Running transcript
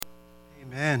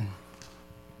Amen.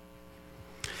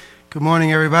 Good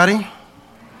morning, everybody. I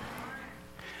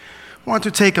want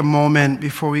to take a moment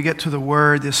before we get to the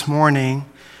word this morning.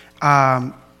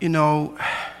 I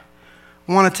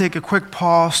want to take a quick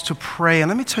pause to pray. And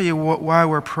let me tell you why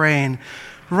we're praying.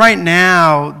 Right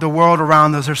now, the world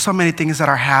around us, there's so many things that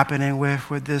are happening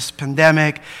with this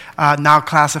pandemic, now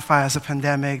classified as a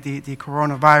pandemic, the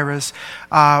coronavirus.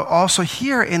 Also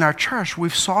here in our church,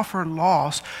 we've suffered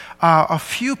loss. A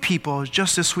few people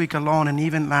just this week alone and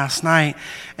even last night.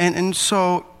 And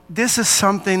so this is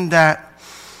something that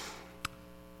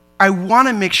I want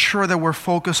to make sure that we're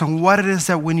focused on what it is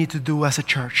that we need to do as a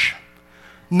church.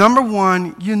 Number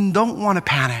one, you don't want to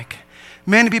panic.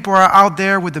 Many people are out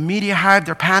there with the media hype.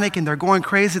 They're panicking. They're going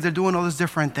crazy. They're doing all these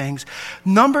different things.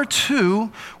 Number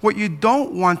two, what you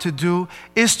don't want to do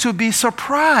is to be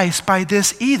surprised by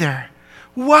this either.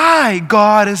 Why,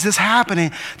 God, is this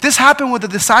happening? This happened with the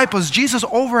disciples. Jesus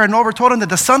over and over told them that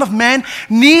the Son of Man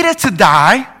needed to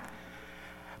die,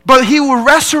 but he will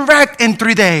resurrect in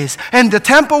 3 days. And the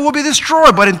temple will be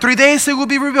destroyed, but in 3 days it will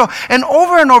be rebuilt. And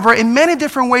over, in many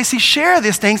different ways, he shared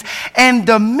these things. And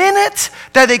the minute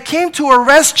that they came to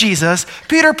arrest Jesus,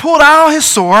 Peter pulled out his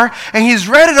sword, and he's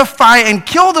ready to fight and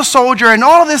kill the soldier and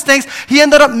all of these things. He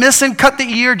ended up missing, cut the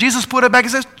ear. Jesus put it back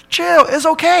and says, chill, it's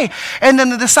okay. And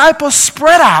then the disciples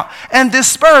spread out and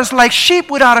dispersed like sheep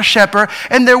without a shepherd,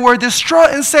 and they were distraught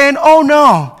and saying, oh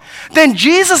no. Then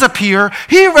Jesus appeared,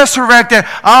 he resurrected.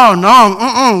 Oh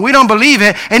no, we don't believe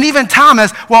it. And even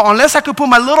Thomas, well, unless I could put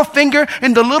my little finger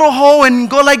in the little hole and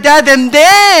go like that,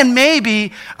 then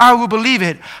maybe I will believe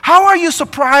it. How are you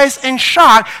surprised and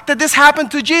shocked that this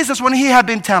happened to Jesus when he had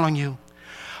been telling you?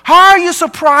 How are you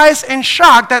surprised and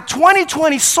shocked that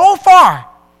 2020 so far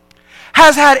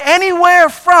has had anywhere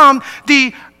from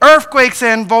the earthquakes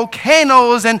and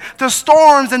volcanoes and the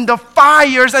storms and the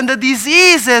fires and the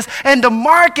diseases and the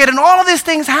market and all of these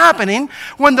things happening,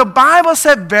 when the Bible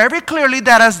said very clearly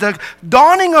that as the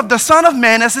dawning of the Son of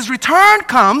Man, as his return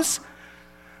comes,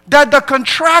 that the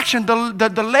contraction,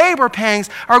 the labor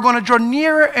pangs are going to draw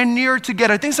nearer and nearer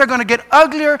together. Things are going to get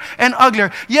uglier and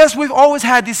uglier. Yes, we've always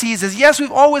had diseases. Yes,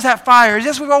 we've always had fires.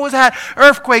 Yes, we've always had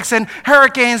earthquakes and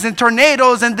hurricanes and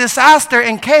tornadoes and disaster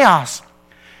and chaos.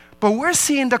 But we're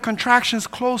seeing the contractions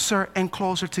closer and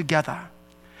closer together.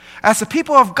 As the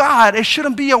people of God, it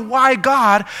shouldn't be a why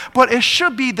God, but it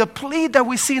should be the plea that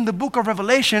we see in the book of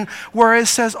Revelation where it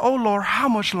says, oh Lord, how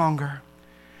much longer?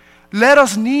 Let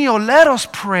us kneel, let us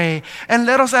pray, and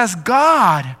let us ask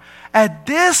God at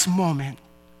this moment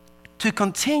to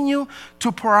continue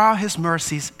to pour out his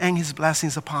mercies and his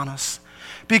blessings upon us.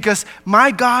 Because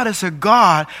my God is a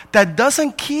God that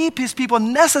doesn't keep his people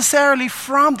necessarily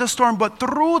from the storm, but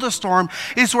through the storm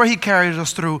is where he carries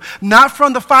us through. Not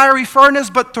from the fiery furnace,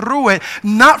 but through it.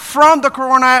 Not from the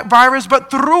coronavirus,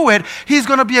 but through it. He's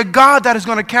going to be a God that is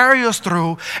going to carry us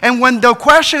through. And when the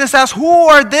question is asked, who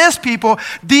are these people?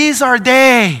 These are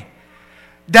they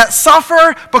that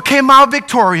suffered but came out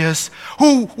victorious,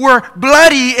 who were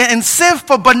bloody and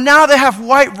sinful, but now they have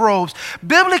white robes.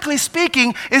 Biblically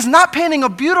speaking, is not painting a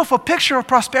beautiful picture of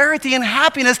prosperity and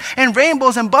happiness and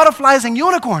rainbows and butterflies and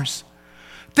unicorns.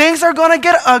 Things are going to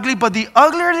get ugly, but the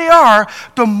uglier they are,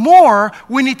 the more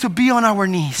we need to be on our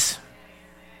knees.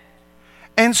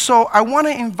 And so I want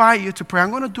to invite you to pray.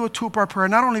 I'm going to do a two-part prayer,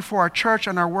 not only for our church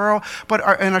and our world, but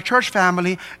in our church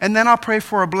family. And then I'll pray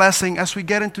for a blessing as we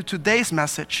get into today's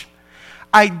message.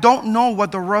 I don't know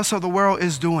what the rest of the world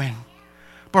is doing.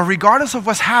 But regardless of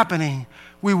what's happening,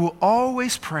 we will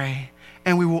always pray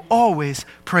and we will always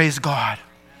praise God.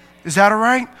 Is that all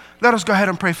right? Let us go ahead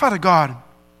and pray. Father God,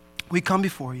 we come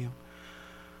before you.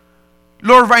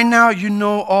 Lord, right now you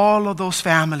know all of those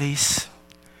families,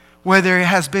 whether it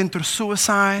has been through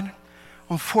suicide,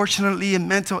 unfortunately, in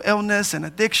mental illness and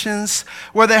addictions,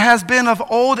 whether it has been of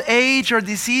old age or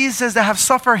diseases that have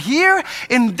suffered here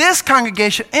in this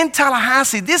congregation in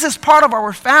Tallahassee. This is part of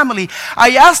our family.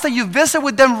 I ask that you visit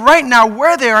with them right now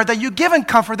where they are, that you give them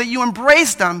comfort, that you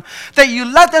embrace them, that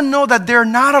you let them know that they're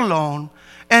not alone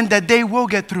and that they will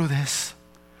get through this.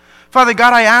 Father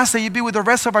God, I ask that you be with the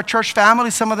rest of our church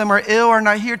family. Some of them are ill or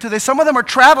not here today. Some of them are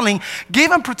traveling. Give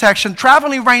them protection.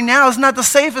 Traveling right now is not the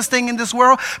safest thing in this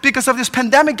world because of this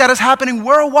pandemic that is happening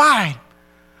worldwide.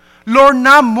 Lord,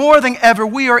 not more than ever,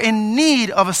 we are in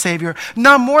need of a Savior.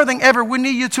 Not more than ever, we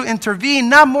need you to intervene.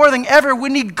 Not more than ever, we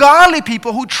need godly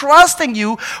people who trust in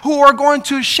you, who are going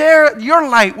to share your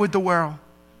light with the world.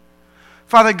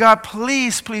 Father God,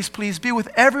 please, please, please be with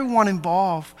everyone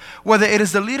involved, whether it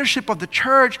is the leadership of the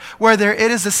church, whether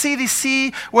it is the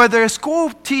CDC, whether it's school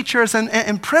teachers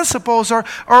and principals,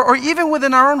 or even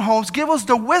within our own homes. Give us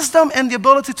the wisdom and the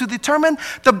ability to determine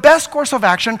the best course of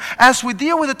action as we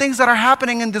deal with the things that are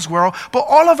happening in this world. But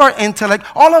all of our intellect,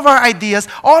 all of our ideas,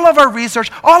 all of our research,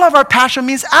 all of our passion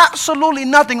means absolutely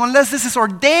nothing unless this is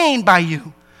ordained by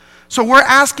you. So we're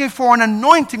asking for an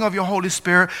anointing of your Holy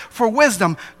Spirit for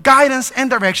wisdom, guidance, and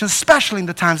direction, especially in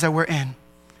the times that we're in.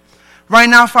 Right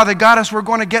now, Father God, as we're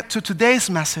going to get to today's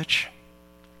message,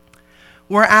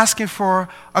 we're asking for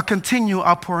a continual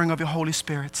outpouring of your Holy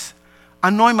Spirit.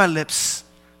 Anoint my lips,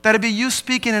 that it be you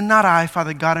speaking and not I,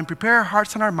 Father God, and prepare our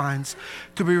hearts and our minds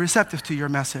to be receptive to your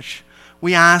message.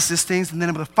 We ask these things in the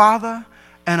name of the Father,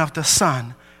 and of the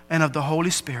Son, and of the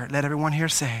Holy Spirit. Let everyone here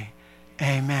say,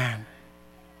 amen.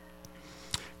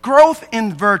 Growth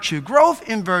in virtue. Growth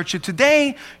in virtue.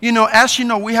 Today, as you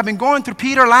know, we have been going through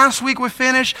Peter. Last week we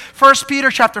finished 1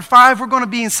 Peter chapter 5. We're going to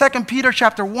be in 2 Peter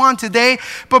chapter 1 today.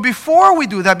 But before we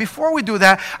do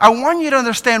that, I want you to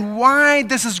understand why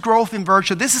this is growth in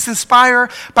virtue. This is inspired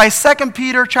by 2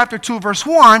 Peter chapter 2 verse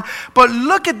 1. But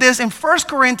look at this in 1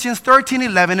 Corinthians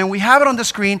 13:11, and we have it on the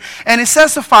screen. And it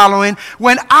says the following: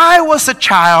 when I was a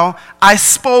child, I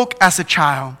spoke as a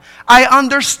child. I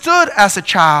understood as a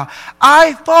child.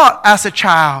 I thought as a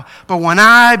child. But when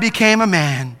I became a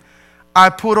man, I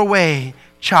put away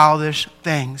childish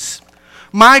things.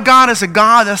 My God is a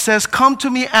God that says, come to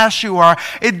me as you are.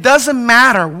 It doesn't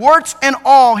matter, warts and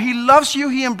all. He loves you,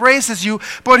 he embraces you,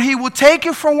 but he will take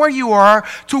you from where you are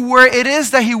to where it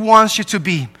is that he wants you to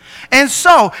be. And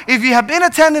so, if you have been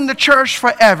attending the church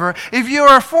forever, if you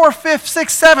are a 4th, 5th,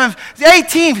 6th, 7th,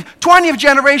 18th, 20th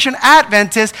generation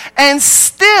Adventist, and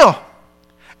still,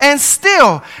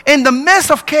 in the midst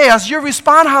of chaos, you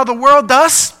respond how the world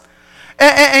does,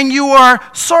 and you are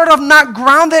sort of not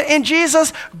grounded in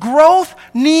Jesus, growth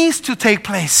needs to take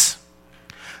place.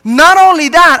 Not only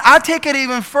that, I take it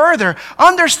even further.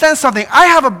 Understand something. I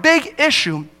have a big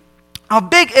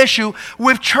issue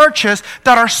with churches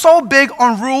that are so big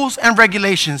on rules and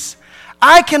regulations.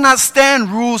 I cannot stand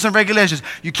rules and regulations.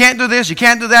 You can't do this, you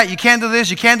can't do that, you can't do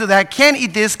this, you can't do that, can't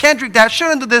eat this, can't drink that,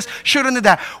 shouldn't do this, shouldn't do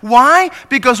that. Why?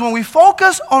 Because when we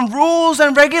focus on rules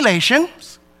and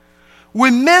regulations, we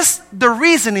miss the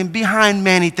reasoning behind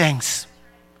many things.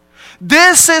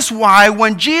 This is why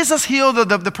when Jesus healed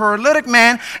the paralytic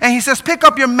man and he says, pick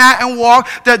up your mat and walk,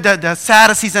 the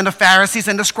Sadducees and the Pharisees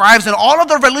and the scribes and all of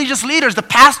the religious leaders, the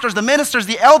pastors, the ministers,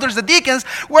 the elders, the deacons,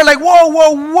 were like,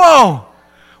 whoa.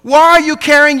 Why are you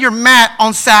carrying your mat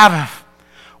on Sabbath?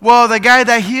 Well, the guy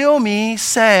that healed me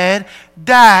said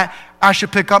that I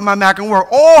should pick up my mat and work.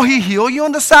 Oh, he healed you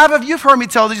on the Sabbath? You've heard me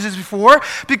tell this before,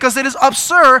 because it is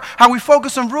absurd how we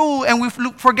focus on rule and we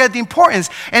forget the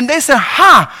importance. And they said,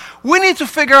 we need to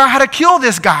figure out how to kill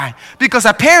this guy, because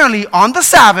apparently on the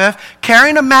Sabbath,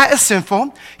 carrying a mat is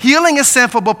sinful, healing is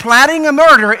sinful, but planning a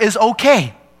murder is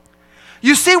okay.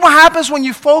 You see what happens when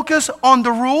you focus on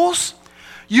the rules?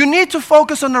 You need to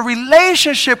focus on the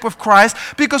relationship with Christ,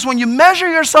 because when you measure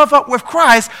yourself up with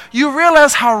Christ, you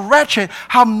realize how wretched,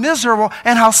 how miserable,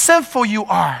 and how sinful you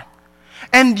are.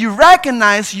 And you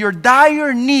recognize your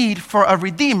dire need for a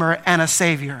Redeemer and a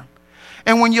Savior.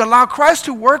 And when you allow Christ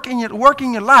to work in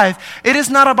your life, it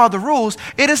is not about the rules.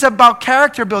 It is about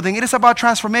character building. It is about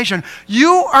transformation.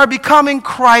 You are becoming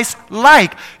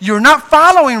Christ-like. You're not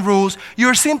following rules.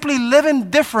 You're simply living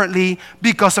differently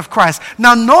because of Christ.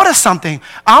 Now notice something.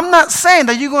 I'm not saying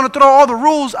that you're going to throw all the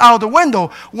rules out the window.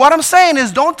 What I'm saying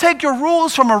is don't take your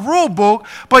rules from a rule book,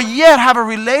 but yet have a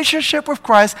relationship with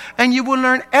Christ, and you will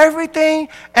learn everything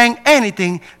and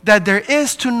anything that there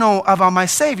is to know about my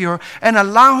Savior, and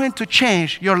allow him to change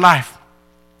your life.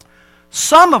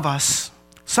 Some of us,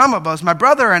 my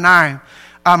brother and I,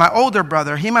 my older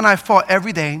brother, him and I fought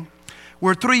every day.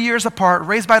 We're 3 years apart,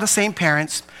 raised by the same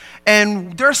parents.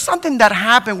 And there's something that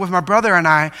happened with my brother and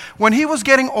I. When he was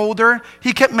getting older,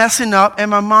 he kept messing up. And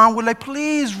my mom would like,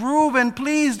 please, Reuben,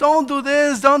 please don't do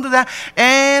this, don't do that.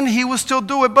 And he would still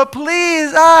do it. But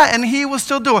please, and he would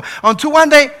still do it. Until one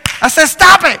day, I said,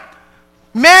 stop it.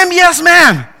 Ma'am, yes,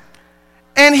 ma'am.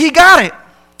 And he got it.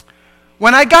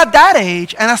 When I got that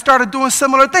age and I started doing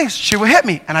similar things, she would hit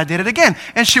me and I did it again.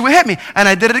 And she would hit me and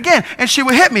I did it again. And she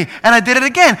would hit me and I did it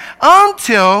again.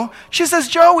 Until she says,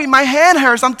 Joey, my hand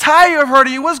hurts. I'm tired of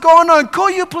hurting you. What's going on?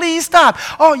 Could you please stop?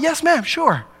 Oh, yes, ma'am,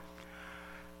 sure.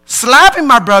 Slapping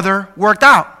my brother worked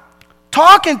out.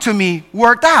 Talking to me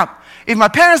worked out. If my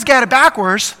parents got it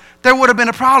backwards, there would have been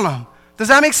a problem. Does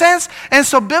that make sense? And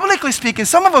so biblically speaking,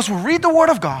 some of us will read the Word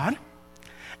of God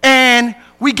and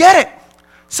we get it.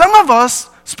 Some of us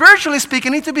spiritually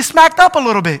speaking, need to be smacked up a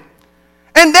little bit.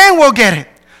 And then we'll get it.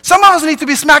 Some of us need to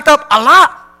be smacked up a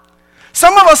lot.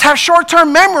 Some of us have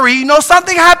short-term memory. You know,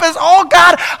 something happens. Oh,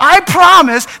 God, I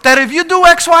promise that if you do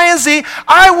X, Y, and Z,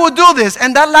 I will do this.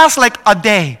 And that lasts like a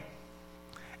day.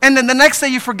 And then the next day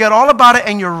you forget all about it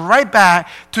and you're right back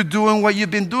to doing what you've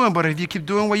been doing. But if you keep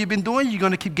doing what you've been doing, you're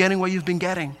going to keep getting what you've been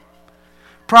getting.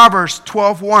 Proverbs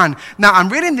 12:1. Now, I'm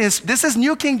reading this. This is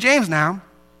New King James now.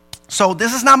 So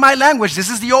this is not my language. This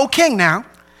is the old king now.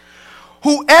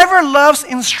 Whoever loves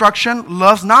instruction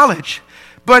loves knowledge.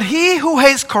 But he who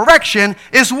hates correction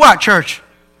is what, church?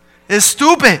 Is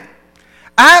stupid.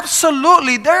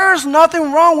 Absolutely. There's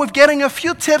nothing wrong with getting a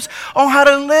few tips on how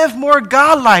to live more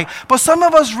godlike. But some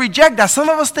of us reject that. Some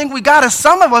of us think we got it.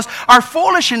 Some of us are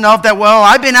foolish enough that, well,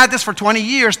 I've been at this for 20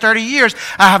 years, 30 years.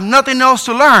 I have nothing else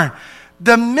to learn.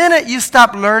 The minute you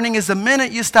stop learning is the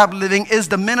minute you stop living, is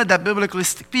the minute that, biblically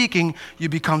speaking, you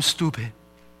become stupid.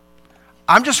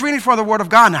 I'm just reading from the Word of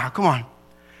God now. Come on.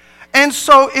 And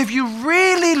so if you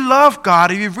really love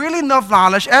God, if you really love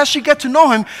knowledge, as you get to know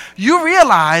Him, you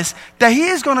realize that He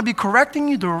is going to be correcting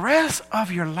you the rest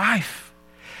of your life.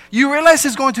 You realize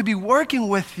He's going to be working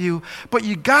with you, but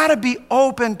you got to be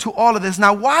open to all of this.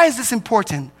 Now, why is this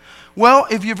important? Well,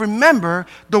 if you remember,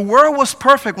 the world was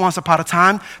perfect once upon a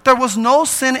time. There was no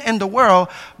sin in the world,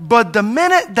 but the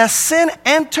minute that sin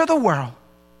entered the world,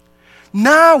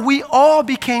 now we all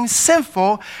became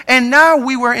sinful, and now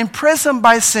we were imprisoned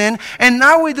by sin, and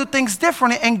now we do things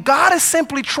differently, and God is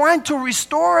simply trying to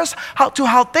restore us to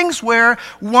how things were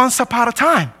once upon a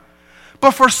time.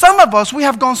 But for some of us, we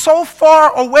have gone so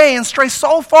far away and strayed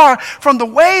so far from the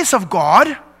ways of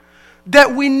God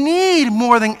that we need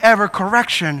more than ever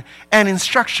correction and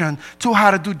instruction to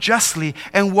how to do justly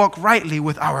and walk rightly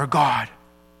with our God.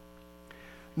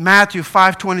 Matthew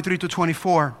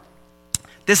 5:23-24.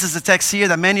 This is the text here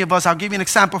that many of us, I'll give you an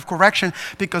example of correction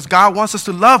because God wants us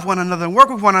to love one another and work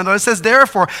with one another. It says,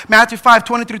 therefore, Matthew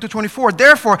 5:23-24,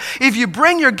 therefore, if you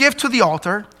bring your gift to the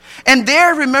altar and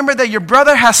there remember that your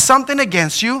brother has something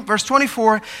against you, verse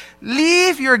 24,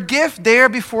 leave your gift there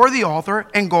before the altar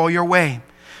and go your way.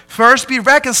 First be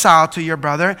reconciled to your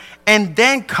brother and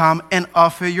then come and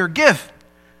offer your gift.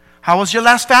 How was your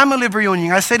last family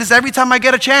reunion? I say this every time I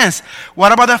get a chance.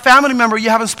 What about that family member you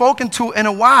haven't spoken to in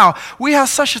a while? We have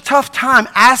such a tough time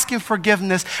asking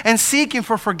forgiveness and seeking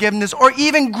for forgiveness or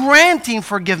even granting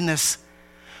forgiveness.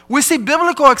 We see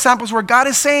biblical examples where God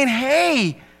is saying,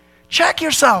 hey, check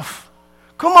yourself.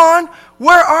 Come on,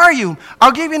 where are you?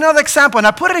 I'll give you another example. And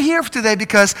I put it here today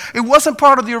because it wasn't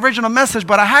part of the original message,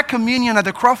 but I had communion at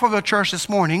the Crawfordville Church this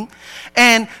morning.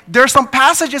 And there's some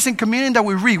passages in communion that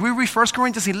we read. We read 1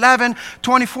 Corinthians 11,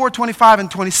 24, 25,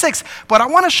 and 26. But I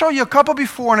want to show you a couple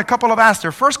before and a couple of after.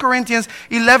 1 Corinthians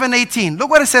 11, 18. Look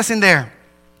what it says in there.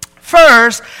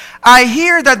 First, I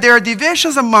hear that there are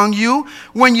divisions among you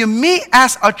when you meet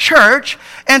as a church,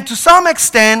 and to some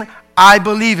extent, I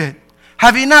believe it.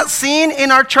 Have you not seen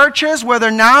in our churches, whether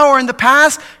now or in the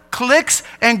past, cliques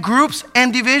and groups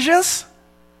and divisions?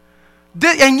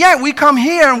 And yet we come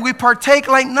here and we partake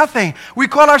like nothing. We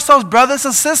call ourselves brothers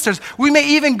and sisters. We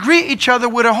may even greet each other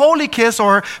with a holy kiss,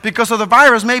 or because of the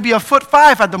virus, maybe a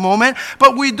 5 at the moment.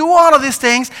 But we do all of these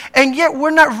things, and yet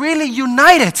we're not really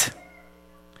united.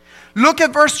 Look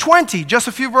at verse 20, just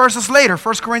a few verses later,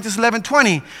 1 Corinthians 11,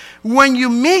 20. When you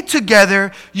meet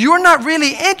together, you're not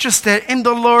really interested in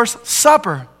the Lord's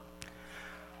Supper.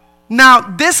 Now,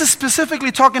 this is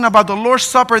specifically talking about the Lord's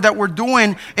Supper that we're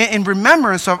doing in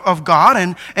remembrance of God.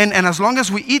 And as long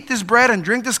as we eat this bread and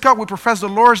drink this cup, we profess the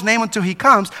Lord's name until He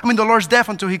comes. The Lord's death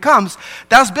until He comes.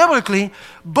 That's biblically.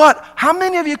 But how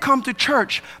many of you come to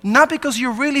church not because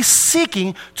you're really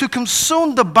seeking to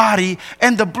consume the body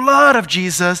and the blood of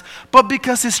Jesus, but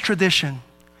because it's tradition?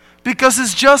 Because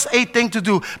it's just a thing to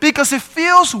do. Because it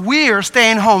feels weird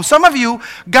staying home. Some of you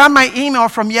got my email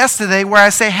from yesterday where I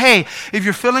say, hey, if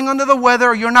you're feeling under the weather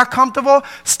or you're not comfortable,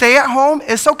 stay at home.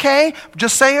 It's okay.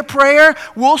 Just say a prayer.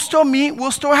 We'll still meet.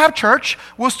 We'll still have church.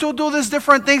 We'll still do these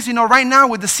different things. Right now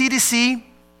with the CDC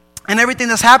and everything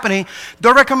that's happening,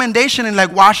 the recommendation in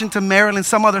like Washington, Maryland,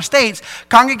 some other states,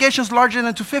 congregations larger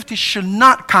than 250 should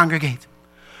not congregate.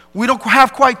 We don't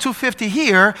have quite 250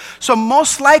 here, so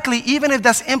most likely, even if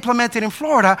that's implemented in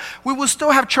Florida, we will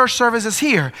still have church services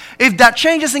here. If that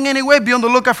changes in any way, be on the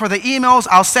lookout for the emails.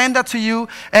 I'll send that to you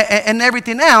and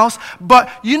everything else. But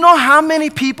you know how many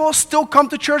people still come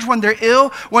to church when they're ill,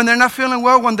 when they're not feeling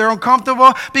well, when they're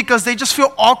uncomfortable, because they just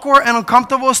feel awkward and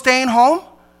uncomfortable staying home?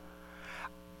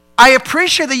 I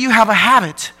appreciate that you have a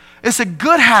habit. It's a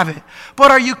good habit.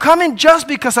 But are you coming just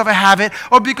because of a habit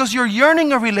or because you're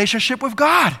yearning a relationship with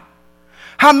God?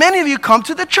 How many of you come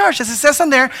to the church, as it says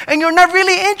in there, and you're not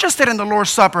really interested in the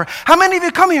Lord's Supper? How many of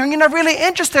you come here and you're not really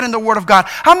interested in the Word of God?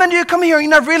 How many of you come here and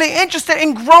you're not really interested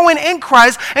in growing in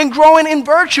Christ and growing in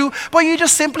virtue, but you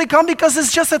just simply come because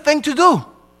it's just a thing to do?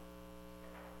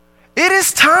 It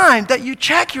is time that you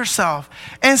check yourself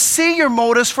and see your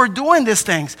motives for doing these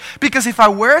things. Because if I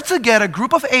were to get a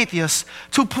group of atheists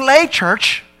to play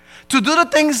church, to do the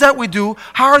things that we do,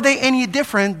 how are they any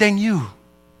different than you?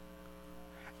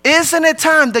 Isn't it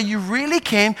time that you really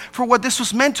came for what this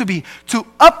was meant to be? To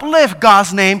uplift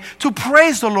God's name, to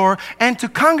praise the Lord, and to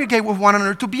congregate with one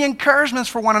another, to be encouragements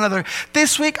for one another.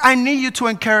 This week, I need you to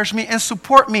encourage me and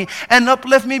support me and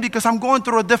uplift me because I'm going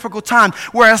through a difficult time.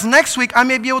 Whereas next week, I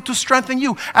may be able to strengthen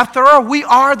you. After all, we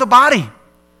are the body.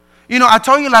 You know, I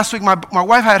told you last week, my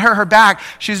wife had hurt her back.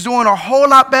 She's doing a whole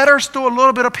lot better, still a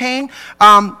little bit of pain.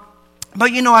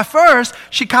 But you know, at first,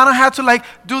 she kind of had to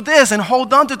do this and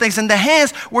hold on to things. And the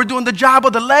hands were doing the job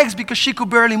of the legs because she could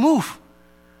barely move.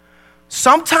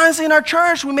 Sometimes in our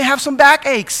church, we may have some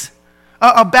backaches,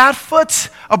 a bad foot,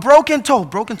 a broken toe.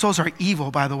 Broken toes are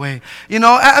evil, by the way. You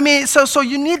know, I mean, so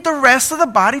you need the rest of the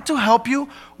body to help you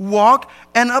walk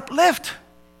and uplift.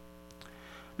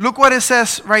 Look what it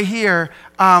says right here,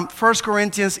 1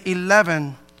 Corinthians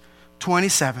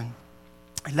 11:27.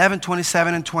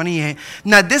 11:27 and 28.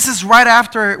 Now, this is right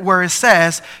after where it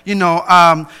says,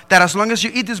 that as long as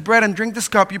you eat this bread and drink this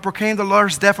cup, you proclaim the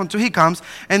Lord's death until he comes.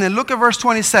 And then look at verse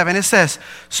 27. It says,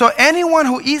 so anyone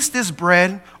who eats this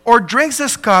bread or drinks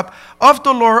this cup of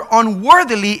the Lord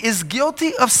unworthily is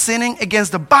guilty of sinning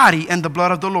against the body and the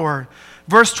blood of the Lord.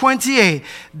 Verse 28,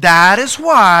 that is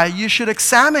why you should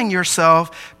examine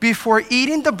yourself before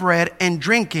eating the bread and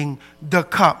drinking the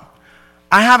cup.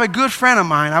 I have a good friend of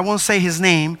mine, I won't say his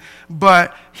name,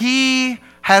 but he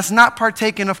has not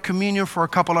partaken of communion for a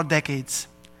couple of decades.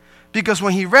 Because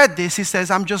when he read this, he says,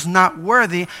 I'm just not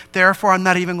worthy, therefore I'm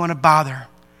not even going to bother.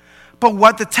 But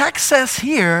what the text says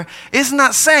here is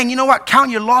not saying, you know what,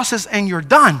 count your losses and you're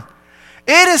done.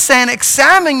 It is saying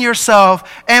examine yourself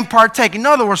and partake. In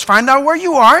other words, find out where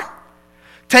you are,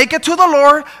 take it to the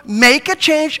Lord, make a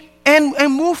change, and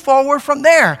move forward from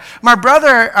there. My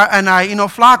brother and I,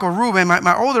 Flaco, Ruben,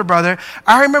 my older brother,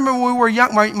 I remember when we were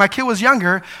young, my kid was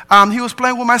younger, he was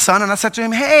playing with my son, and I said to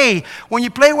him, hey, when you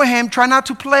play with him, try not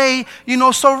to play,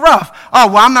 so rough.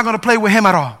 Oh, well, I'm not going to play with him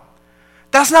at all.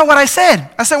 That's not what I said.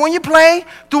 I said, when you play,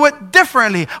 do it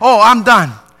differently. Oh, I'm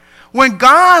done. When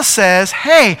God says,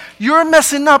 hey, you're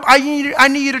messing up, I need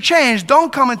you to change,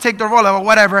 don't come and take the role of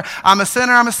whatever. I'm a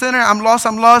sinner, I'm lost,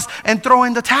 and throw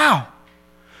in the towel.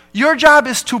 Your job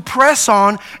is to press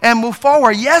on and move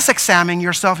forward. Yes, examine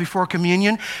yourself before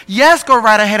communion. Yes, go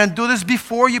right ahead and do this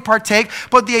before you partake.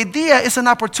 But the idea is an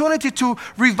opportunity to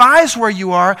revise where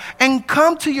you are and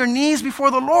come to your knees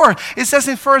before the Lord. It says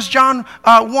in 1 John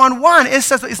 1:1, it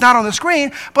says, it's not on the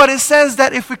screen, but it says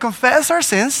that if we confess our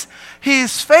sins, he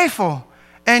is faithful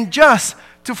and just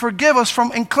to forgive us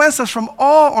and cleanse us from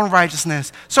all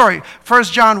unrighteousness. 1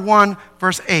 John 1,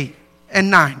 verse 8. And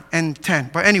 9 and 10.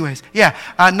 But anyways,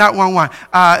 not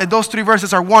 1:1. Those three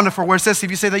verses are wonderful where it says if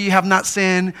you say that you have not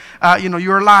sinned,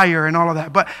 you're a liar and all of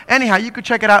that. But anyhow, you could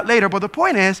check it out later. But the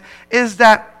point is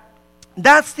that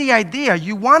that's the idea.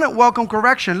 You want to welcome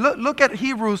correction. Look at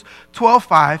Hebrews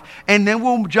 12:5, and then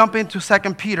we'll jump into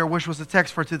 2 Peter, which was the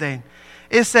text for today.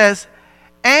 It says,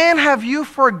 and have you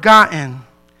forgotten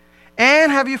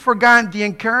the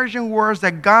encouraging words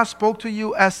that God spoke to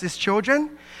you as his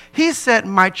children? He said,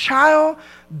 my child,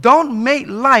 don't make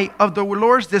light of the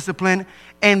Lord's discipline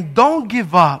and don't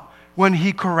give up when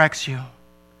he corrects you.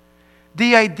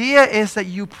 The idea is that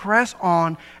you press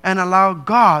on and allow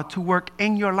God to work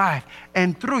in your life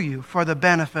and through you for the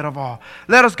benefit of all.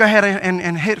 Let us go ahead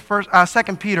and hit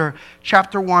 2 Peter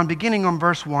chapter 1, beginning on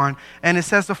verse 1, and it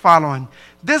says the following.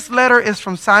 This letter is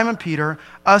from Simon Peter,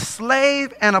 a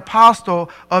slave and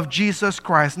apostle of Jesus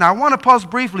Christ. Now, I want to pause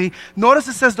briefly. Notice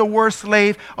it says the word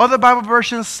slave. Other Bible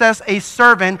versions says a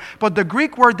servant, but the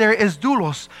Greek word there is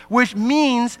doulos, which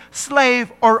means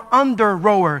slave or under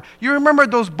rower. You remember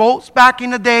those boats back in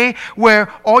the day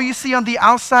where all you see on the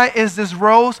outside is this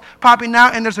rose popping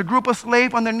out and there's a group of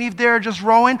slaves underneath there just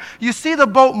rowing? You see the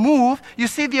boat move. You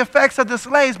see the effects of the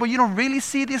slaves, but you don't really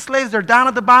see these slaves. They're down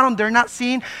at the bottom. They're not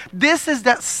seen. This is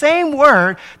that same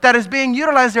word that is being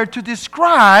utilized there to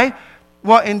describe,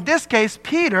 well, in this case,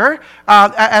 Peter,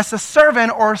 as a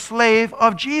servant or slave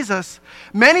of Jesus.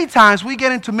 Many times we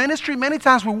get into ministry, many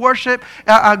times we worship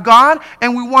God,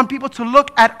 and we want people to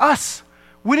look at us.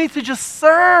 We need to just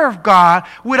serve God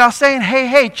without saying,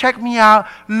 hey, check me out,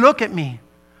 look at me.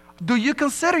 Do you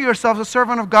consider yourself a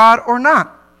servant of God or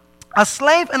not? a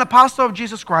slave and apostle of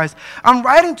Jesus Christ, I'm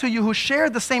writing to you who share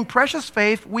the same precious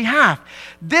faith we have.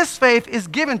 This faith is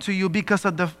given to you because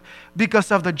of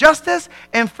the justice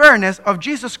and fairness of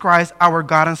Jesus Christ, our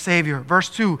God and Savior. Verse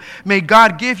 2, may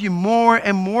God give you more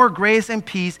and more grace and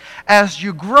peace as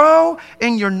you grow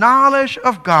in your knowledge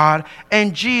of God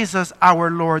and Jesus,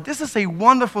 our Lord. This is a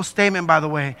wonderful statement, by the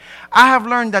way. I have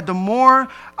learned that the more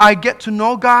I get to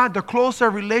know God, the closer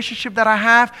relationship that I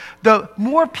have, the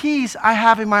more peace I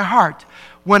have in my heart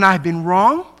when I've been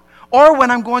wrong, or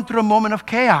when I'm going through a moment of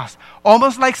chaos.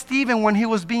 Almost like Stephen when he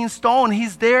was being stoned.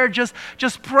 He's there just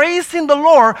praising the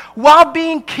Lord while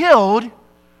being killed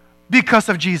because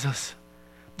of Jesus.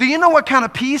 Do you know what kind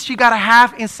of peace you got to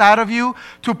have inside of you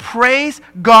to praise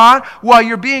God while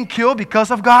you're being killed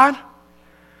because of God?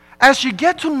 As you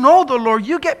get to know the Lord,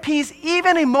 you get peace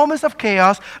even in moments of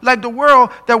chaos like the world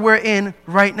that we're in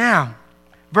right now.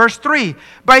 Verse 3,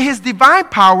 by His divine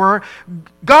power,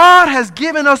 God has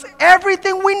given us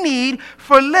everything we need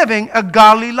for living a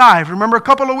godly life. Remember a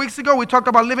couple of weeks ago we talked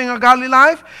about living a godly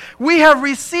life? We have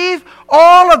received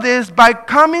all of this by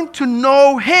coming to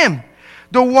know Him,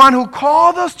 the one who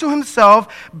called us to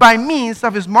Himself by means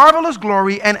of His marvelous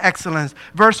glory and excellence.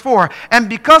 Verse 4, and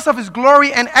because of His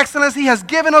glory and excellence, He has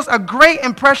given us a great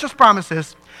and precious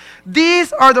promises.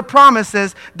 These are the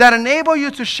promises that enable you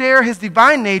to share His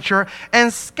divine nature and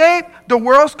escape the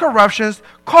world's corruptions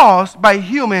caused by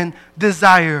human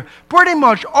desire. Pretty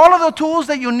much all of the tools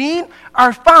that you need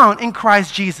are found in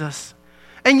Christ Jesus.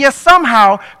 And yet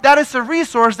somehow that is a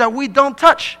resource that we don't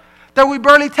touch, that we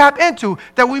barely tap into,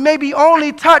 that we maybe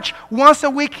only touch once a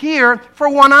week here for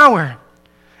 1 hour.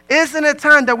 Isn't it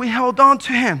time that we held on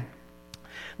to Him?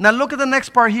 Now look at the next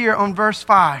part here on verse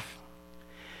 5.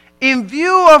 In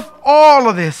view of all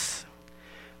of this,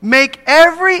 make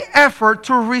every effort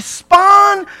to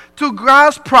respond to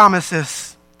God's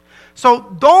promises.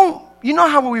 So you know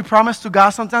how we promise to God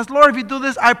sometimes, Lord, if you do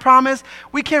this, I promise.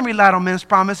 We can't rely on men's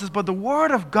promises, but the Word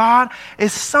of God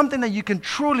is something that you can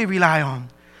truly rely on.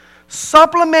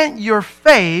 Supplement your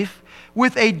faith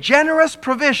with a generous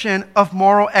provision of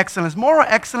moral excellence. Moral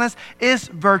excellence is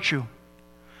virtue.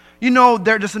 You know,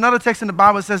 there's another text in the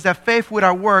Bible that says that faith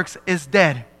without works is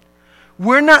dead.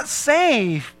 We're not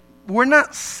saved by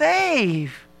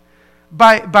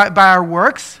our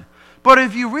works. But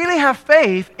if you really have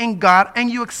faith in God and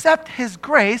you accept His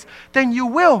grace, then you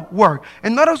will work.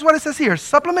 And notice what it says here.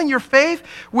 Supplement your faith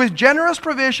with generous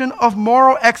provision of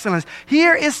moral excellence.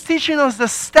 Here is teaching us the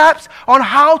steps on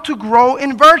how to grow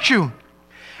in virtue.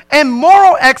 And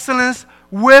moral excellence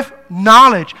with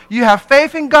knowledge. You have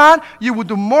faith in God, you will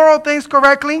do moral things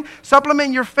correctly.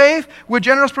 Supplement your faith with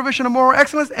generous provision of moral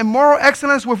excellence, and moral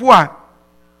excellence with what?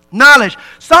 Knowledge.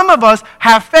 Some of us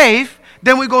have faith,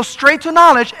 then we go straight to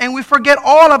knowledge and we forget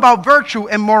all about virtue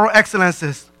and moral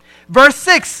excellences. Verse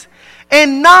 6,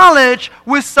 and knowledge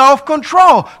with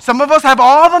self-control. Some of us have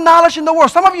all the knowledge in the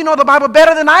world. Some of you know the Bible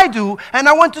better than I do, and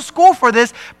I went to school for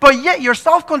this, but yet your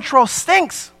self-control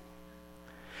stinks.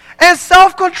 And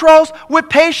self-control with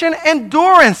patient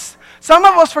endurance. Some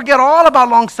of us forget all about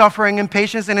long-suffering and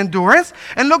patience and endurance.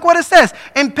 And look what it says.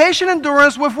 And patient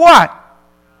endurance with what?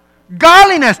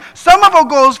 Godliness. Some of us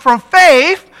goes from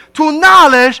faith to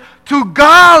knowledge to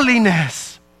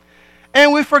godliness.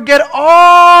 And we forget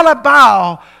all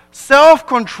about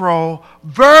self-control,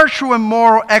 virtue and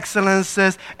moral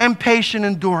excellences, and patient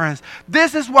endurance.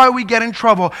 This is why we get in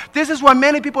trouble. This is why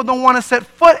many people don't want to set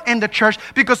foot in the church,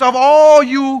 because of all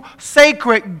you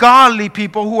sacred, godly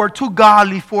people who are too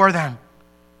godly for them.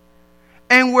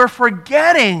 And we're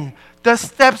forgetting the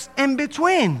steps in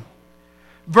between.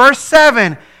 Verse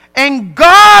 7, and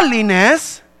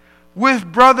godliness with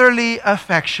brotherly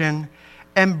affection,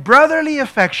 and brotherly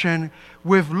affection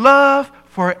with love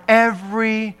for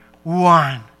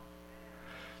everyone.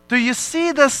 Do you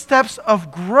see the steps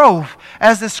of growth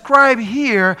as described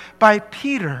here by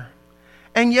Peter?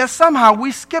 And yet somehow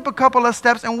we skip a couple of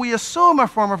steps and we assume a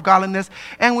form of godliness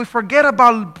and we forget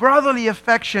about brotherly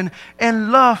affection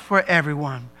and love for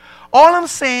everyone. All I'm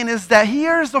saying is that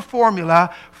here's the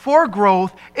formula for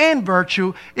growth in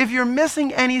virtue. If you're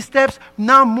missing any steps,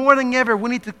 now more than ever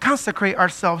we need to consecrate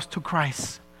ourselves to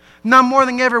Christ. Now more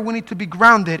than ever, we need to be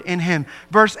grounded in Him.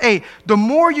 Verse 8, the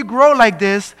more you grow like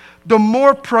this, the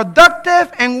more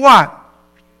productive and what?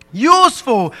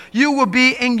 Useful you will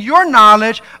be in your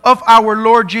knowledge of our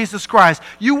Lord Jesus Christ.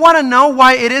 You want to know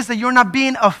why it is that you're not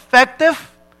being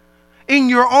effective in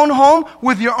your own home,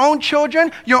 with your own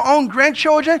children, your own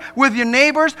grandchildren, with your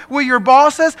neighbors, with your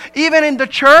bosses, even in the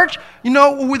church,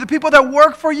 with the people that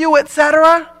work for you,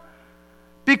 etc.?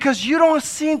 Because you don't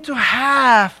seem to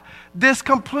have this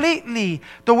completely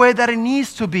the way that it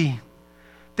needs to be.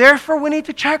 Therefore, we need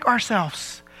to check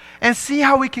ourselves and see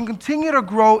how we can continue to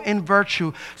grow in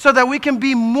virtue so that we can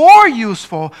be more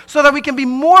useful, so that we can be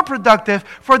more productive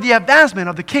for the advancement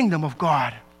of the kingdom of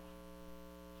God.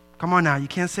 Come on now, you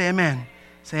can't say amen.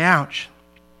 Say ouch.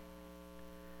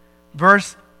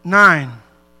 Verse 9.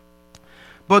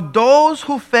 But those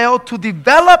who fail to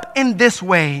develop in this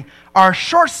way are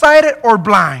short-sighted or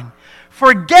blind,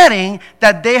 forgetting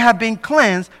that they have been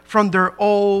cleansed from their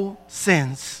old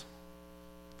sins.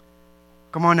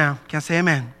 Come on now. Can't say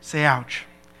amen. Say ouch.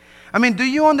 I mean, do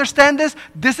you understand this?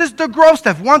 This is the growth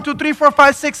steps. 1, 2, 3, 4,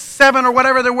 5, 6, 7, or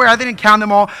whatever they were. I didn't count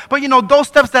them all. But those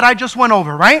steps that I just went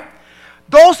over, right?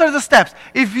 Those are the steps.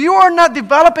 If you are not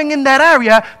developing in that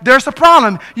area, there's a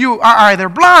problem. You are either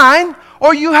blind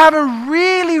or you haven't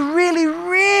really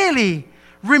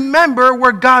remember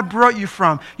where God brought you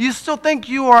from. You still think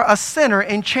you are a sinner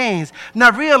in chains,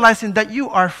 not realizing that you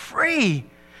are free.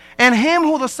 And him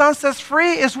who the Son sets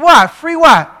free is what? Free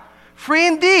what? Free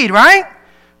indeed, right?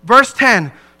 Verse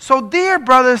 10. So dear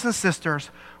brothers and sisters,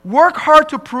 work hard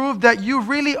to prove that you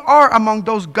really are among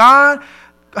those God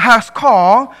has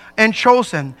called and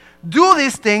chosen. Do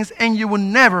these things and you will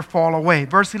never fall away.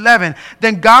 Verse 11,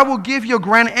 then God will give you a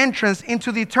grand entrance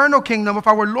into the eternal kingdom of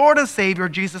our Lord and Savior,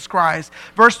 Jesus Christ.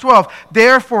 Verse 12,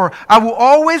 therefore, I will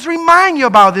always remind you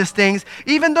about these things,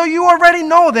 even though you already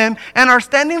know them and are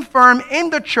standing firm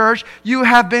in the church you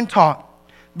have been taught.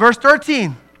 Verse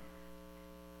 13,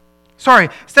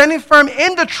 standing firm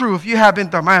in the truth you have been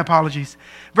taught. My apologies.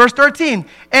 Verse 13,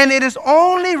 and it is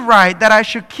only right that I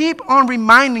should keep on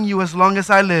reminding you as long as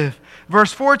I live.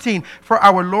 Verse 14, for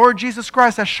our Lord Jesus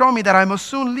Christ has shown me that I must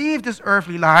soon leave this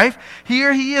earthly life.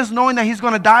 Here he is knowing that he's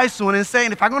going to die soon and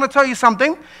saying, if I'm going to tell you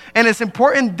something and it's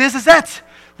important, this is it.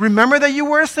 Remember that you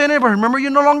were a sinner, but remember you're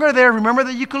no longer there. Remember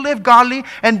that you could live godly,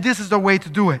 and this is the way to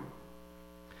do it.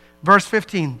 Verse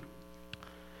 15,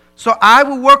 so I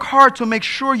will work hard to make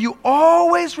sure you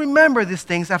always remember these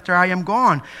things after I am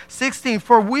gone. 16,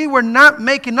 for we were not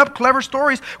making up clever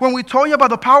stories when we told you about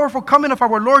the powerful coming of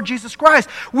our Lord Jesus Christ.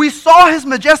 We saw his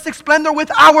majestic splendor with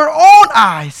our own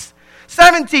eyes.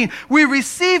 17, we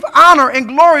receive honor and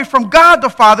glory from God the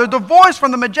Father. The voice from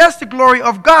the majestic glory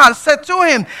of God said to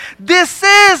him, this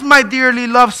is my dearly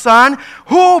loved Son,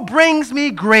 who brings me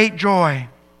great joy.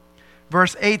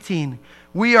 Verse 18,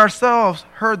 we ourselves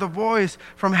heard the voice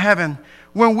from heaven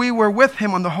when we were with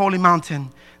him on the holy mountain.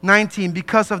 19,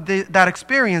 because of that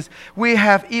experience, we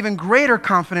have even greater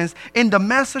confidence in the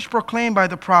message proclaimed by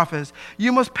the prophets.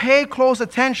 You must pay close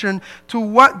attention to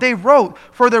what they wrote,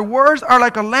 for their words are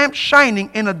like a lamp shining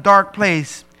in a dark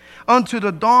place. Until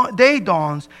the day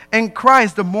dawns, and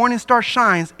Christ, the morning star,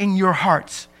 shines in your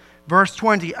hearts. Verse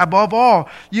 20, above all,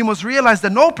 you must realize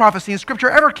that no prophecy in Scripture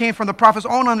ever came from the prophet's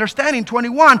own understanding.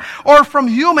 21, or from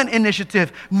human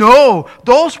initiative. No,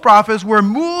 those prophets were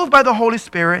moved by the Holy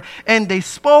Spirit and they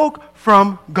spoke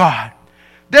from God.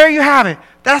 There you have it.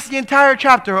 That's the entire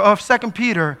chapter of 2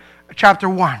 Peter chapter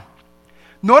 1.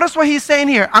 Notice what he's saying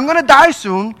here. I'm going to die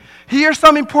soon. Here's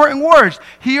some important words.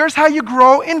 Here's how you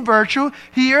grow in virtue.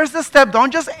 Here's the step.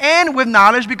 Don't just end with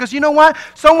knowledge, because you know what?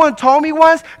 Someone told me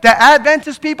once that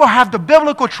Adventist people have the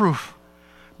biblical truth,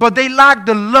 but they lack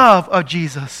the love of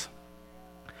Jesus.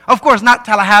 Of course, not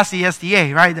Tallahassee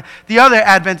SDA, right? The other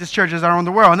Adventist churches around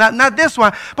the world. Not this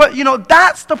one. But,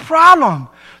 that's the problem.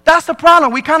 That's the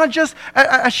problem. We kind of just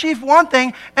achieved one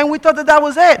thing, and we thought that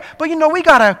was it. But, we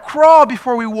got to crawl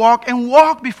before we walk and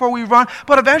walk before we run.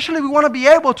 But eventually, we want to be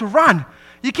able to run.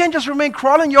 You can't just remain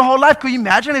crawling your whole life. Could you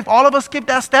imagine if all of us skipped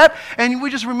that step and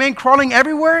we just remain crawling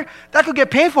everywhere? That could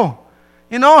get painful.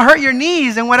 Hurt your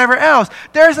knees and whatever else.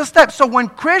 There's a step. So when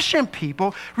Christian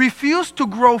people refuse to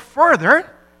grow further,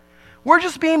 we're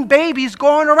just being babies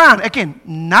going around. Again,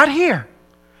 not here.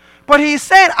 But he's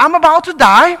saying, I'm about to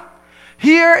die.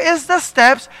 Here is the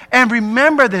steps, and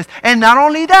remember this. And not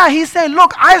only that, he's saying,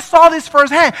 look, I saw this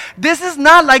firsthand. This is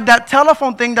not like that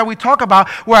telephone thing that we talk about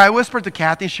where I whisper to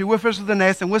Kathy, she whispers to the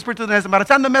next, and whisper to the next. And by the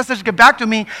time the message gets back to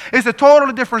me, it's a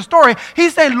totally different story.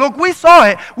 He's saying, look, we saw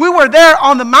it. We were there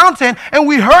on the mountain, and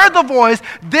we heard the voice.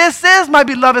 This is my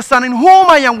beloved Son, in whom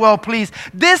I am well pleased.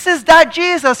 This is that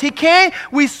Jesus. He came.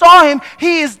 We saw him.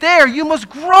 He is there. You must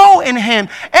grow in him.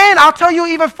 And I'll tell you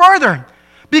even further.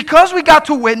 Because we got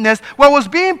to witness what was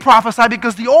being prophesied,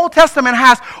 because the Old Testament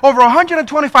has over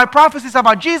 125 prophecies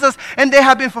about Jesus, and they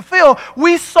have been fulfilled.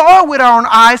 We saw it with our own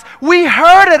eyes. We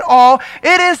heard it all.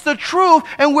 It is the truth,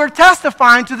 and we're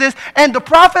testifying to this. And the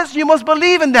prophets, you must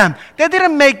believe in them. They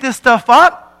didn't make this stuff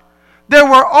up. They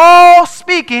were all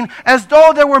speaking as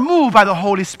though they were moved by the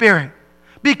Holy Spirit.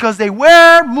 because they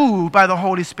were moved by the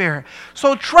Holy Spirit.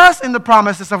 So trust in the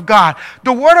promises of God.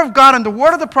 The Word of God and the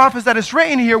Word of the prophets that is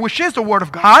written here, which is the Word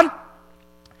of God,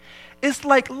 is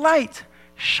like light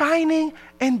shining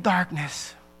in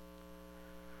darkness.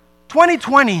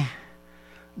 2020,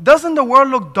 doesn't the world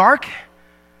look dark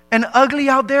and ugly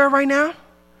out there right now?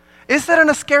 Is it in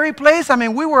a scary place? I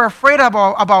mean, we were afraid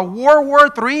about World War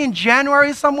III in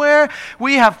January somewhere.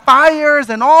 We have fires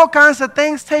and all kinds of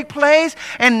things take place.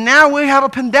 And now we have a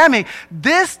pandemic.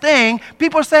 This thing,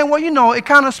 people are saying, well, you know, it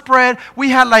kind of spread.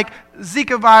 We had like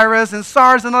Zika virus and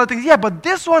SARS and other things. Yeah, but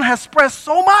this one has spread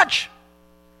so much.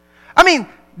 I mean,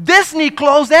 Disney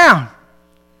closed down.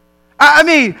 I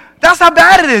mean, that's how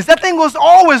bad it is. That thing was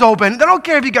always open. They don't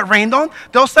care if you get rained on.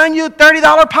 They'll send you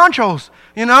 $30 ponchos,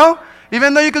 you know?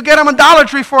 Even though you could get them a Dollar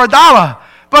Tree for $1.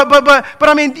 But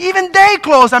I mean, even they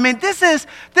close. I mean, this is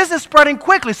spreading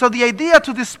quickly. So the idea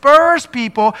to disperse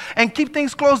people and keep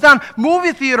things closed down.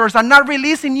 Movie theaters are not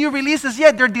releasing new releases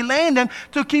yet. They're delaying them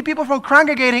to keep people from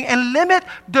congregating and limit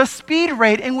the speed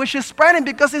rate in which it's spreading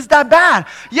because it's that bad.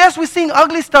 Yes, we've seen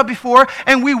ugly stuff before,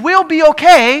 and we will be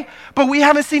okay, but we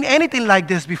haven't seen anything like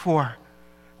this before.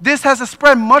 This has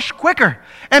spread much quicker.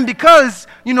 And because,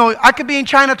 you know, I could be in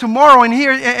China tomorrow and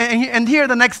here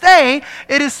the next day,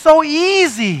 it is so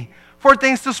easy for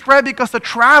things to spread because of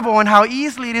travel and how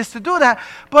easily it is to do that.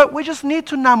 But we just need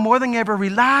to now more than ever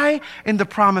rely in the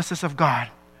promises of God.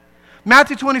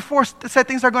 Matthew 24 said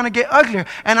things are going to get uglier.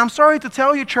 And I'm sorry to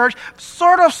tell you, church,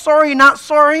 sort of sorry, not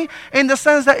sorry, in the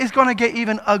sense that it's going to get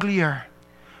even uglier.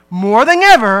 More than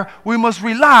ever, we must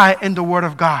rely in the Word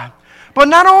of God. But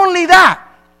not only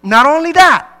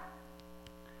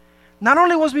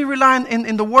was we relying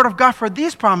in the Word of God for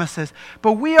these promises,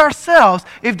 but we ourselves,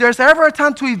 if there's ever a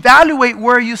time to evaluate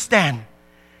where you stand,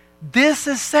 this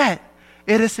is set.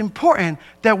 It is important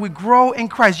that we grow in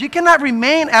Christ. You cannot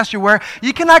remain as you were.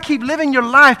 You cannot keep living your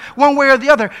life one way or the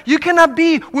other. You cannot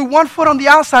be with one foot on the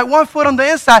outside, one foot on the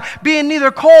inside, being neither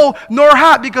cold nor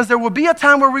hot, because there will be a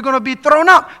time where we're going to be thrown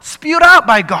up, spewed out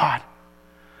by God.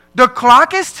 The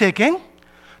clock is ticking.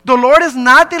 The Lord is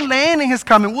not delaying in His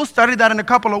coming. We'll study that in a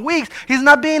couple of weeks. He's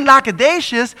not being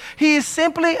lackadaisious. He is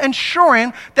simply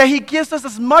ensuring that He gives us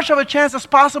as much of a chance as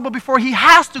possible before He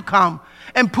has to come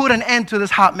and put an end to this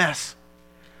hot mess.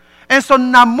 And so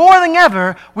now more than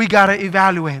ever, we got to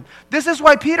evaluate. This is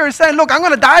why Peter is saying, look, I'm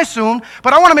going to die soon,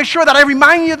 but I want to make sure that I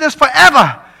remind you of this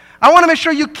forever. I want to make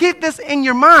sure you keep this in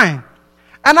your mind.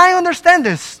 And I understand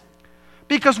this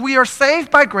because we are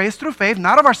saved by grace through faith,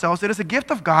 not of ourselves. It is a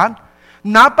gift of God.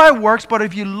 Not by works, but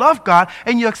if you love God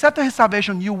and you accept His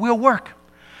salvation, you will work.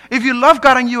 If you love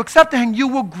God and you accept Him, you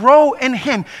will grow in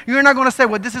Him. You're not going to say,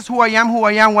 well, this is who I am,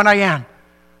 when I am.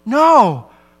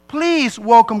 No. Please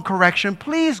welcome correction.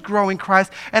 Please grow in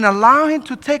Christ and allow Him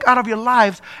to take out of your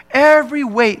lives every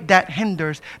weight that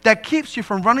hinders, that keeps you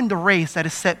from running the race that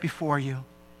is set before you.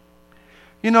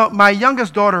 You know, my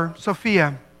youngest daughter,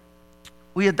 Sophia,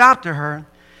 we adopted her.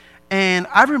 And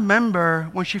I remember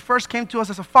when she first came to us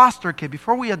as a foster kid,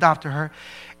 before we adopted her,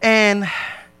 and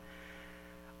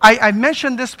I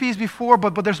mentioned this piece before,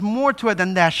 but there's more to it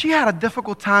than that. She had a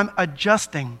difficult time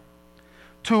adjusting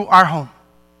to our home.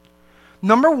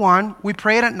 Number one, we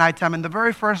prayed at nighttime, and the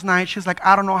very first night, she's like,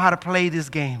 I don't know how to play this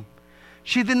game.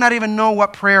 She did not even know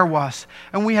what prayer was.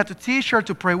 And we had to teach her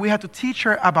to pray. We had to teach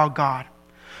her about God.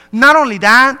 Not only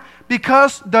that,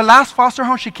 because the last foster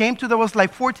home she came to, there was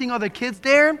like 14 other kids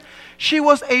there. She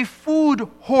was a food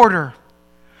hoarder.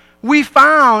 We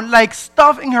found like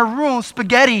stuff in her room,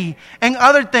 spaghetti and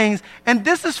other things. And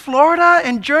this is Florida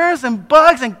and germs and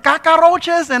bugs and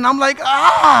cockroaches. And I'm like,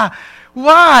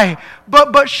 why?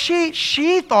 But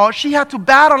she thought she had to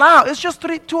battle out. It's just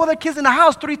two other kids in the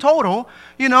house, 3 total,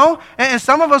 you know. And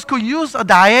some of us could use a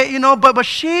diet, you know. But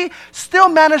she still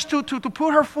managed to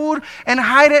put her food and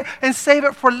hide it and save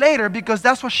it for later because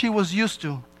that's what she was used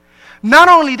to. Not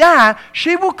only that,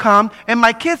 she will come, and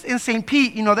my kids in St.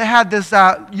 Pete, you know, they had this,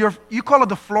 you call it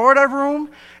the Florida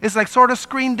room. It's like sort of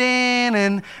screened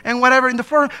in and whatever. In the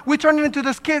front, we turned it into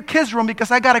this kids room because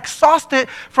I got exhausted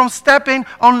from stepping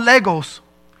on Legos.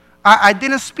 I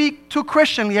didn't speak too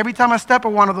Christianly every time I step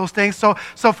on one of those things. So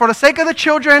for the sake of the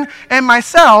children and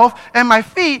myself and my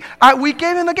feet, we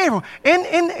gave in the game room.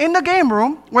 In the game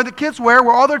room where the kids were,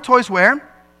 where all their toys were,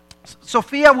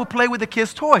 Sophia would play with the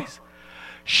kids' toys.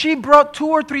 She brought 2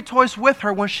 or 3 toys with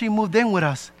her when she moved in with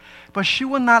us, but she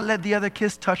would not let the other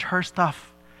kids touch her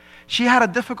stuff. She had a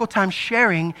difficult time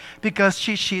sharing because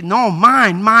no,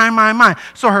 mine.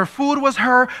 So her food was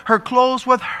her clothes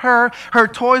was her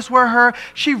toys were her.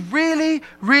 She really,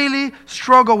 really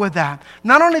struggled with that.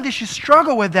 Not only did she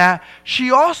struggle with that,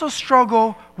 she also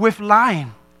struggled with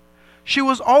lying. She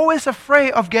was always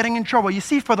afraid of getting in trouble. You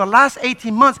see, for the last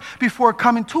 18 months before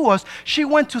coming to us, she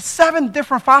went to 7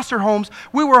 different foster homes.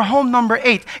 We were home number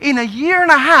 8. In a year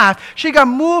and a half, she got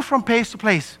moved from place to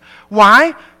place.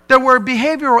 Why? There were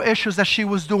behavioral issues that she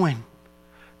was doing.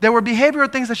 There were behavioral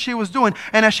things that she was doing.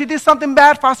 And if she did something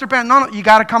bad, foster parent, no, you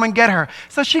got to come and get her.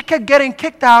 So she kept getting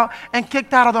kicked out and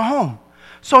kicked out of the home.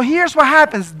 So here's what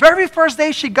happens. Very first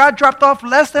day she got dropped off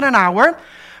less than an hour.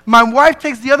 My wife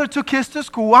takes the other 2 kids to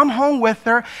school. I'm home with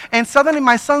her. And suddenly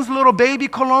my son's little baby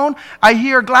cologne, I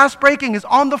hear glass breaking, is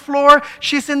on the floor.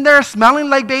 She's in there smelling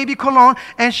like baby cologne.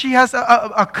 And she has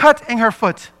a cut in her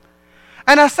foot.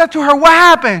 And I said to her, what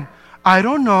happened? I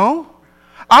don't know.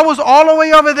 I was all the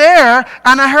way over there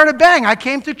and I heard a bang. I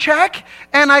came to check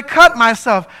and I cut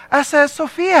myself. I said,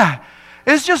 Sophia,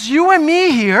 it's just you and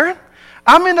me here.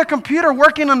 I'm in the computer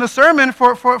working on the sermon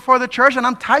for the church and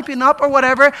I'm typing up or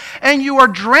whatever, and you are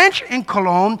drenched in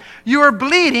cologne, you are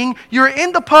bleeding, you're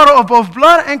in the puddle of both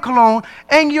blood and cologne,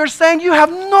 and you're saying you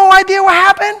have no idea what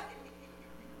happened?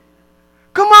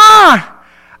 Come on,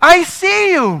 I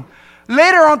see you.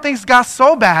 Later on, things got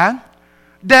so bad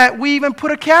that we even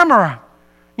put a camera,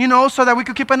 so that we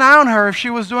could keep an eye on her if she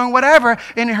was doing whatever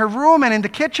in her room and in the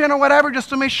kitchen or whatever, just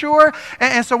to make sure.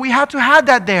 And so we had to have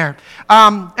that there.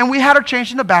 And we had her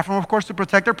change in the bathroom, of course, to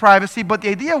protect her privacy. But the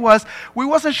idea was, we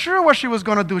wasn't sure what she was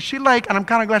going to do. And I'm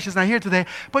kind of glad she's not here today,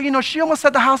 but she almost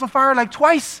set the house on fire like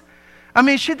twice. I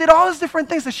mean, she did all these different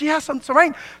things that she has some, so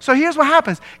right? So here's what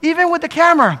happens. Even with the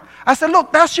camera, I said,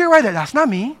 look, that's you right there. That's not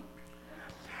me.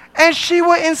 And she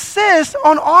would insist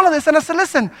on all of this. And I said,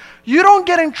 listen, you don't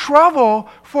get in trouble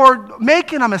for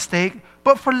making a mistake,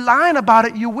 but for lying about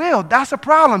it, you will. That's a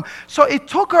problem. So it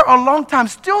took her a long time.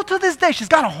 Still to this day, she's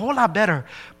got a whole lot better.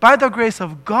 By the grace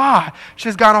of God,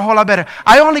 she's gotten a whole lot better.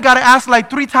 I only got to ask like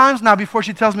 3 times now before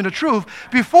she tells me the truth.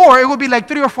 Before, it would be like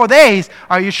 3 or 4 days.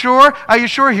 Are you sure? Are you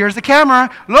sure? Here's the camera.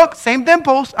 Look, same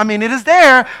dimples. I mean, it is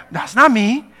there. That's not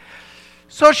me.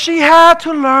 So she had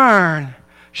to learn.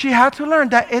 She had to learn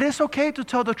that it is okay to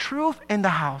tell the truth in the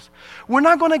house. We're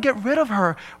not going to get rid of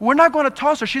her. We're not going to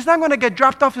toss her. She's not going to get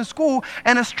dropped off in school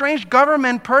and a strange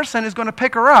government person is going to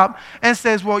pick her up and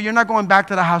says, well, you're not going back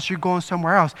to the house. You're going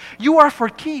somewhere else. You are for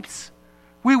keeps.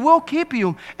 We will keep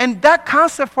you. And that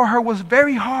concept for her was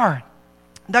very hard.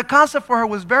 That concept for her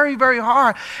was very, very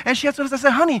hard. And she had to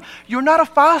say, honey, you're not a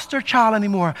foster child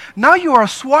anymore. Now you are a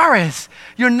Suarez.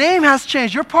 Your name has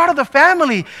changed. You're part of the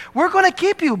family. We're going to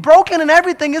keep you broken and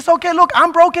everything. It's okay. Look,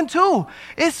 I'm broken too.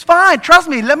 It's fine. Trust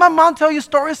me. Let my mom tell you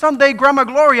stories someday, Grandma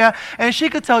Gloria, and she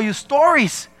could tell you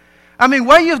stories. I mean,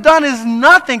 what you've done is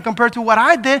nothing compared to what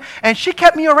I did, and she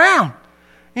kept me around.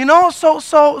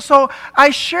 So I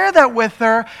share that with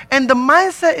her, and the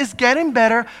mindset is getting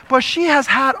better, but she has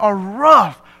had a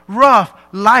rough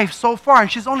life so far,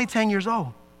 and she's only 10 years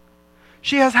old.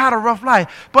 She has had a rough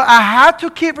life. But I had to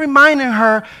keep reminding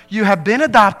her, you have been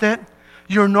adopted.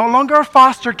 You're no longer a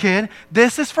foster kid.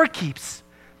 This is for keeps.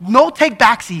 No take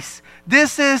backsies.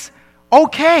 This is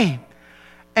okay.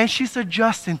 And she's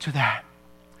adjusting to that.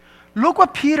 Look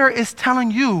what Peter is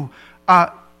telling you,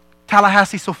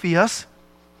 Tallahassee Sophias,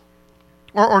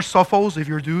 or Sophos if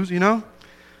you're Jews,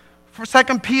 For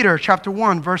 2 Peter chapter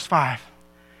 1, verse 5.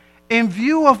 In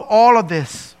view of all of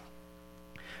this,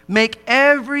 make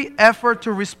every effort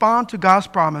to respond to God's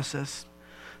promises.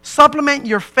 Supplement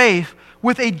your faith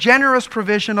with a generous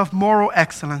provision of moral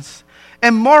excellence.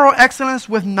 And moral excellence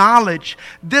with knowledge.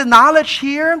 The knowledge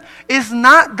here is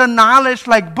not the knowledge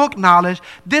like book knowledge.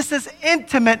 This is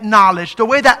intimate knowledge. The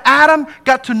way that Adam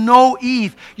got to know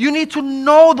Eve. You need to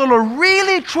know the Lord.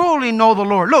 Really, truly know the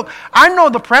Lord. Look, I know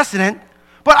the president,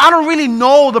 but I don't really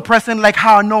know the president like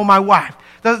how I know my wife.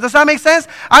 Does that make sense?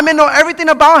 I may know everything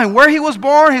about him, where he was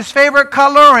born, his favorite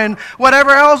color, and whatever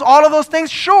else, all of those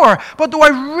things, sure. But do I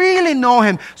really know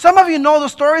him? Some of you know the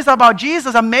stories about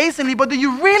Jesus amazingly, but do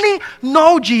you really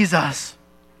know Jesus?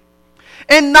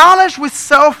 And knowledge with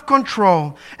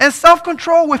self-control, and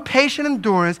self-control with patient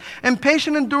endurance, and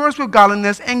patient endurance with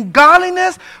godliness, and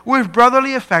godliness with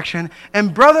brotherly affection,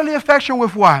 and brotherly affection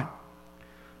with what?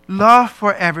 Love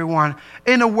for everyone.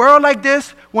 In a world like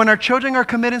this, when our children are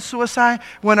committing suicide,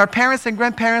 when our parents and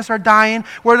grandparents are dying,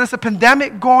 where there's a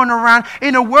pandemic going around,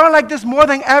 in a world like this, more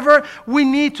than ever, we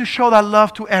need to show that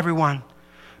love to everyone.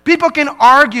 People can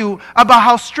argue about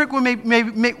how strict we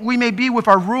may be with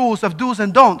our rules of do's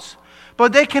and don'ts,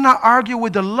 but they cannot argue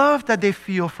with the love that they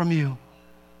feel from you.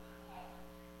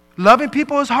 Loving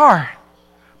people is hard,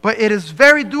 but it is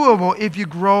very doable if you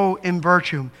grow in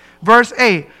virtue. Verse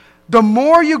 8. The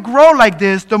more you grow like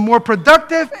this, the more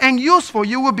productive and useful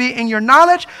you will be in your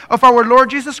knowledge of our Lord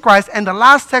Jesus Christ. And the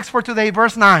last text for today,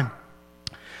 verse 9.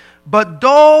 But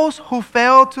those who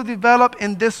fail to develop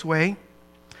in this way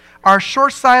are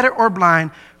short-sighted or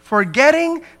blind,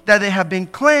 forgetting that they have been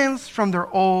cleansed from their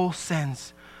old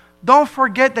sins. Don't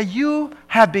forget that you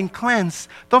have been cleansed.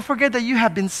 Don't forget that you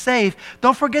have been saved.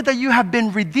 Don't forget that you have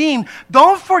been redeemed.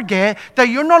 Don't forget that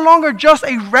you're no longer just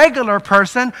a regular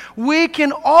person. We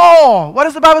can all, what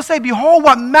does the Bible say? Behold,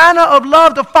 what manner of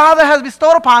love the Father has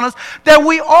bestowed upon us, that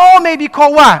we all may be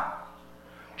called what?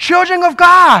 Children of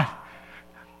God.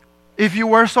 If you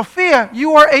were Sophia,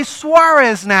 you are a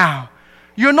Suarez now.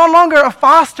 You're no longer a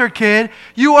foster kid.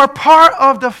 You are part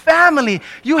of the family.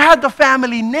 You had the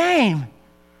family name.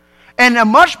 And a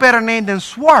much better name than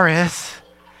Suarez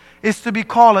is to be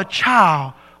called a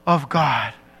child of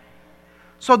God.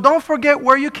 So don't forget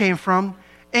where you came from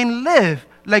and live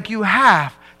like you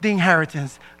have the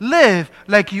inheritance. Live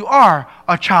like you are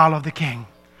a child of the King.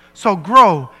 So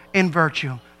grow in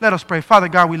virtue. Let us pray. Father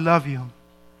God, we love you.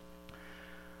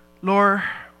 Lord,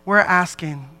 we're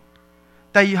asking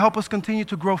that you help us continue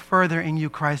to grow further in you,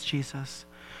 Christ Jesus.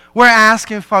 We're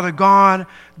asking, Father God,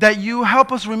 that you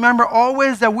help us remember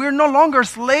always that we're no longer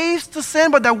slaves to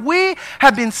sin, but that we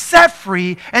have been set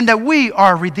free and that we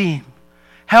are redeemed.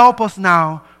 Help us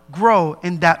now grow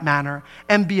in that manner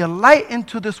and be a light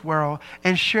into this world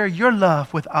and share your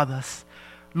love with others.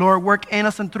 Lord, work in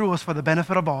us and through us for the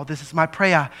benefit of all. This is my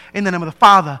prayer in the name of the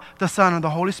Father, the Son, and the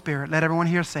Holy Spirit. Let everyone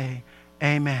here say,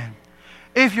 amen.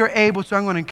 If you're able to, I'm going to